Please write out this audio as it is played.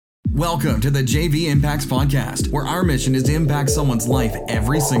Welcome to the JV Impacts Podcast, where our mission is to impact someone's life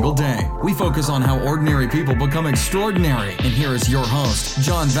every single day. We focus on how ordinary people become extraordinary. And here is your host,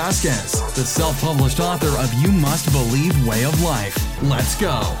 John Vasquez, the self-published author of You Must Believe Way of Life. Let's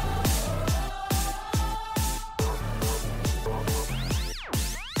go.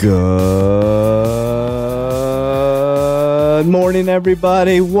 Good morning,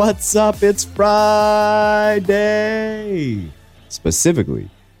 everybody. What's up? It's Friday. Specifically,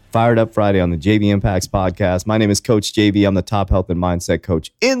 Fired Up Friday on the JV Impacts Podcast. My name is Coach JV. I'm the top health and mindset coach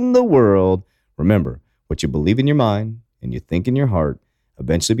in the world. Remember, what you believe in your mind and you think in your heart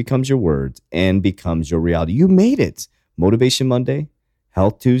eventually becomes your words and becomes your reality. You made it. Motivation Monday,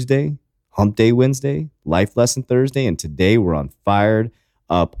 Health Tuesday, Hump Day Wednesday, Life Lesson Thursday, and today we're on Fired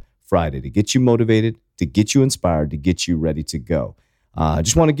Up Friday to get you motivated, to get you inspired, to get you ready to go. I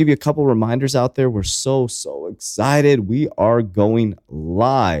just want to give you a couple reminders out there. We're so excited. We are going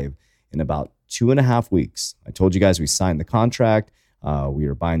live in about 2.5 weeks. I told you guys we signed the contract. We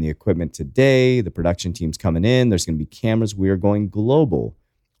are buying the equipment today. The production team's coming in. There's going to be cameras. We are going global.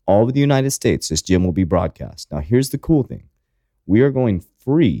 All over the United States, this gym will be broadcast. Now, here's the cool thing. We are going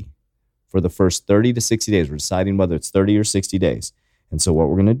free for the first 30 to 60 days. We're deciding whether it's 30 or 60 days. And so what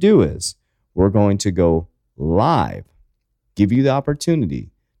we're going to do is we're going to go live. Give you the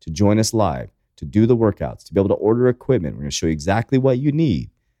opportunity to join us live, to do the workouts, to be able to order equipment. We're going to show you exactly what you need.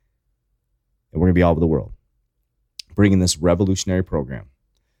 And we're going to be all over the world bringing this revolutionary program.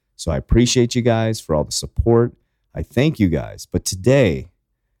 So I appreciate you guys for all the support. I thank you guys. But today,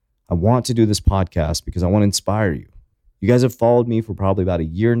 I want to do this podcast because I want to inspire you. You guys have followed me for probably about a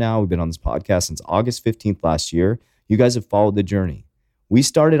year now. We've been on this podcast since August 15th last year. You guys have followed the journey. We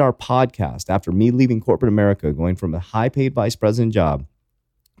started our podcast after me leaving corporate America, going from a high-paid vice president job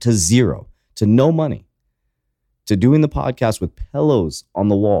to zero, to no money, to doing the podcast with pillows on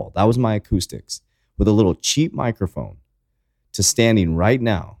the wall. That was my acoustics, with a little cheap microphone, to standing right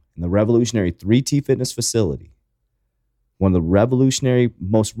now in the revolutionary 3T Fitness facility, one of the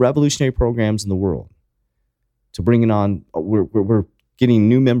most revolutionary programs in the world, to bringing on, we're getting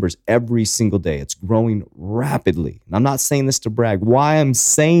new members every single day. It's growing rapidly. And I'm not saying this to brag. Why I'm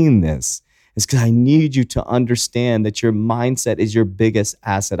saying this is because I need you to understand that your mindset is your biggest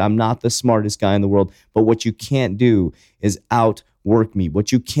asset. I'm not the smartest guy in the world, but what you can't do is outwork me.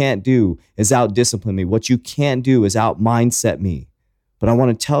 What you can't do is out-discipline me. What you can't do is out-mindset me. But I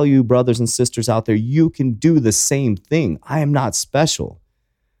want to tell you, brothers and sisters out there, you can do the same thing. I am not special.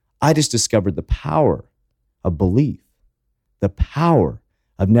 I just discovered the power of belief. The power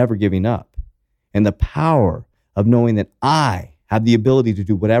of never giving up, and the power of knowing that I have the ability to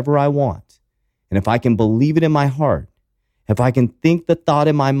do whatever I want. And if I can believe it in my heart, if I can think the thought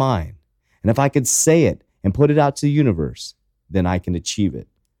in my mind, and if I can say it and put it out to the universe, then I can achieve it.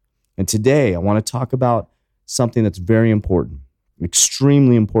 And today I want to talk about something that's very important,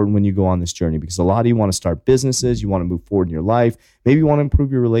 extremely important when you go on this journey, because a lot of you want to start businesses, you want to move forward in your life, maybe you want to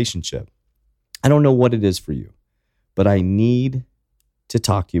improve your relationship. I don't know what it is for you. But I need to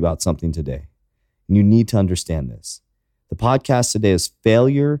talk to you about something today. And you need to understand this. The podcast today is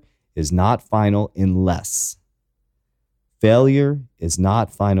Failure is Not Final Unless. Failure is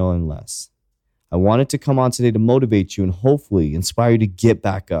not final unless. I wanted to come on today to motivate you and hopefully inspire you to get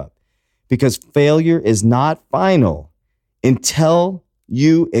back up. Because failure is not final until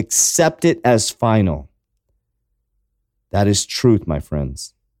you accept it as final. That is truth, my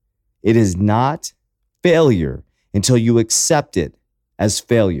friends. It is not failure until you accept it as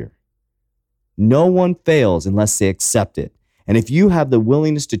failure. No one fails unless they accept it. And if you have the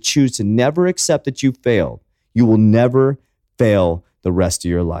willingness to choose to never accept that you failed, you will never fail the rest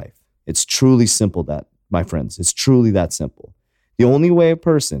of your life. It's truly simple, that, my friends. It's truly that simple. The only way a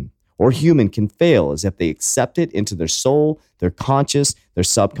person or human can fail is if they accept it into their soul, their conscious, their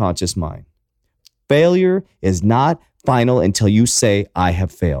subconscious mind. Failure is not final until you say, I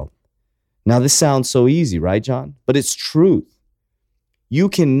have failed. Now, this sounds so easy, right, John? But it's truth. You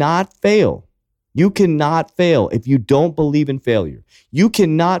cannot fail. You cannot fail if you don't believe in failure. You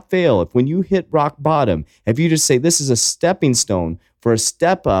cannot fail if when you hit rock bottom, if you just say, this is a stepping stone for a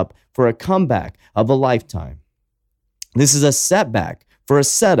step up, for a comeback of a lifetime. This is a setback for a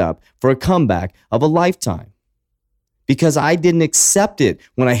setup, for a comeback of a lifetime. Because I didn't accept it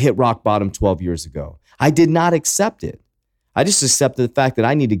when I hit rock bottom 12 years ago. I did not accept it. I just accepted the fact that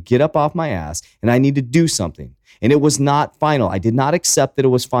I need to get up off my ass and I need to do something. And it was not final. I did not accept that it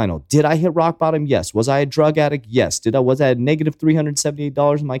was final. Did I hit rock bottom? Yes. Was I a drug addict? Yes. Was I at negative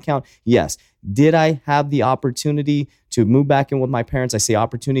 $378 in my account? Yes. Did I have the opportunity to move back in with my parents? I say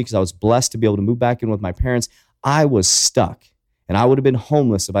opportunity because I was blessed to be able to move back in with my parents. I was stuck. And I would have been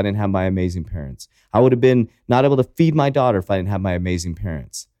homeless if I didn't have my amazing parents. I would have been not able to feed my daughter if I didn't have my amazing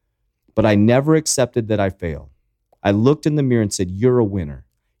parents. But I never accepted that I failed. I looked in the mirror and said, you're a winner.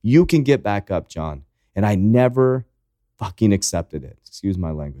 You can get back up, John. And I never fucking accepted it. Excuse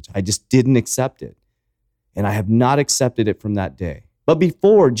my language. I just didn't accept it. And I have not accepted it from that day. But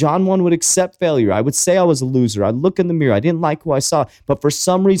before, John 1 would accept failure. I would say I was a loser. I'd look in the mirror. I didn't like who I saw. But for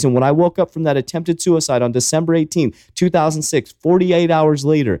some reason, when I woke up from that attempted suicide on December 18, 2006, 48 hours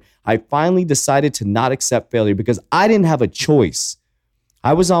later, I finally decided to not accept failure because I didn't have a choice.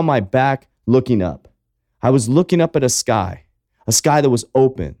 I was on my back looking up. I was looking up at a sky that was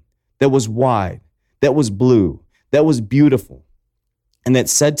open, that was wide, that was blue, that was beautiful, and that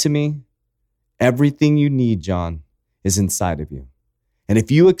said to me, everything you need, John, is inside of you. And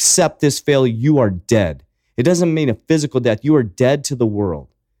if you accept this failure, you are dead. It doesn't mean a physical death. You are dead to the world.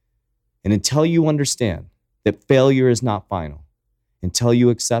 And until you understand that failure is not final, until you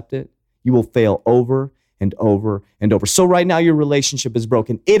accept it, you will fail over and over and over. So right now, your relationship is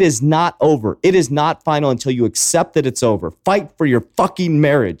broken. It is not over. It is not final until you accept that it's over. Fight for your fucking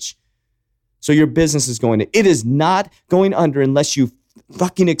marriage. So your business is going to. It is not going under unless you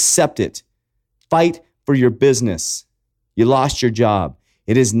fucking accept it. Fight for your business. You lost your job.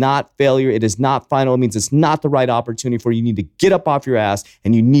 It is not failure. It is not final. It means it's not the right opportunity for you. You need to get up off your ass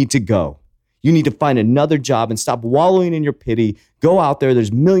and you need to go. You need to find another job and stop wallowing in your pity. Go out there.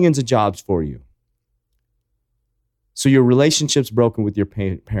 There's millions of jobs for you. So your relationship's broken with your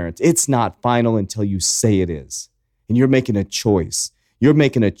parents. It's not final until you say it is. And you're making a choice. You're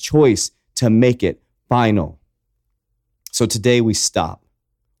making a choice to make it final. So today we stop.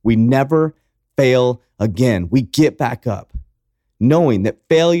 We never fail again. We get back up, knowing that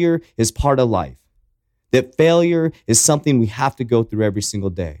failure is part of life, that failure is something we have to go through every single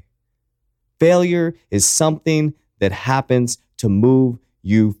day. Failure is something that happens to move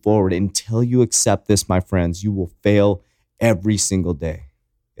you forward. Until you accept this, my friends, you will fail every single day.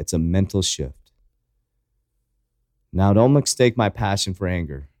 It's a mental shift. Now, don't mistake my passion for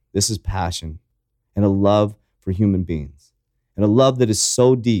anger. This is passion and a love for human beings, and a love that is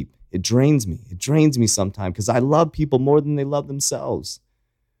so deep. It drains me. It drains me sometimes because I love people more than they love themselves.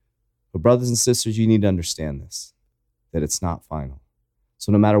 But brothers and sisters, you need to understand this, that it's not final.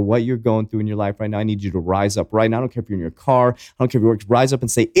 So no matter what you're going through in your life right now, I need you to rise up right now. I don't care if you're in your car. I don't care if you're working. Rise up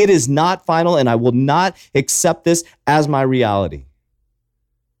and say, it is not final, and I will not accept this as my reality.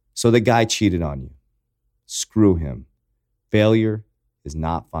 So the guy cheated on you. Screw him. Failure is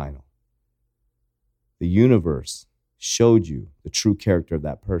not final. The universe showed you the true character of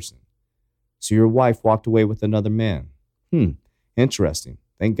that person. So your wife walked away with another man. Interesting.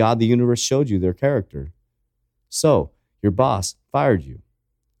 Thank God the universe showed you their character. So your boss fired you.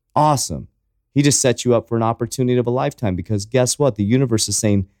 Awesome. He just set you up for an opportunity of a lifetime because guess what? The universe is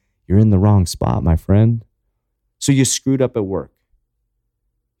saying, you're in the wrong spot, my friend. So you screwed up at work.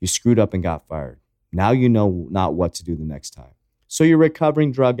 You screwed up and got fired. Now you know not what to do the next time. So you're a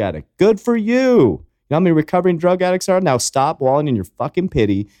recovering drug addict. Good for you. You know how many recovering drug addicts are? Now stop wallowing in your fucking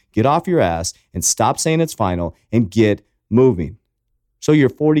pity, get off your ass, and stop saying it's final, and get moving. So you're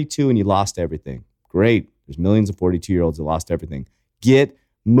 42 and you lost everything. Great. There's millions of 42-year-olds that lost everything. Get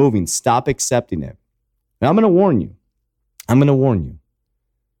moving. Stop accepting it. Now I'm going to warn you.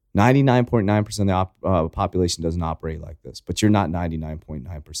 99.9% of the population doesn't operate like this, but you're not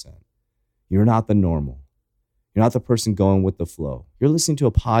 99.9%. You're not the normal. You're not the person going with the flow. You're listening to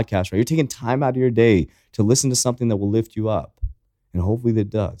a podcast, right? You're taking time out of your day to listen to something that will lift you up. And hopefully that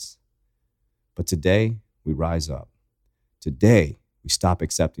does. But today, we rise up. Today, we stop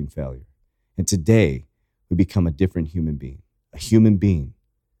accepting failure. And today, we become a different human being. A human being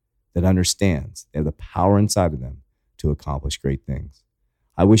that understands they have the power inside of them to accomplish great things.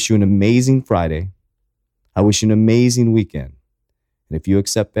 I wish you an amazing Friday. I wish you an amazing weekend. And if you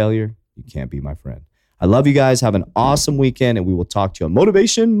accept failure, you can't be my friend. I love you guys. Have an awesome weekend, and we will talk to you on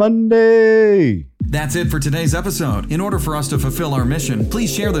Motivation Monday. That's it for today's episode. In order for us to fulfill our mission,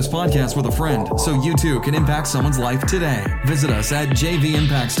 please share this podcast with a friend so you too can impact someone's life today. Visit us at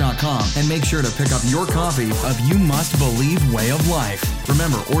jvimpacts.com and make sure to pick up your copy of You Must Believe Way of Life.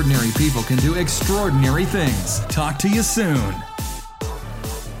 Remember, ordinary people can do extraordinary things. Talk to you soon.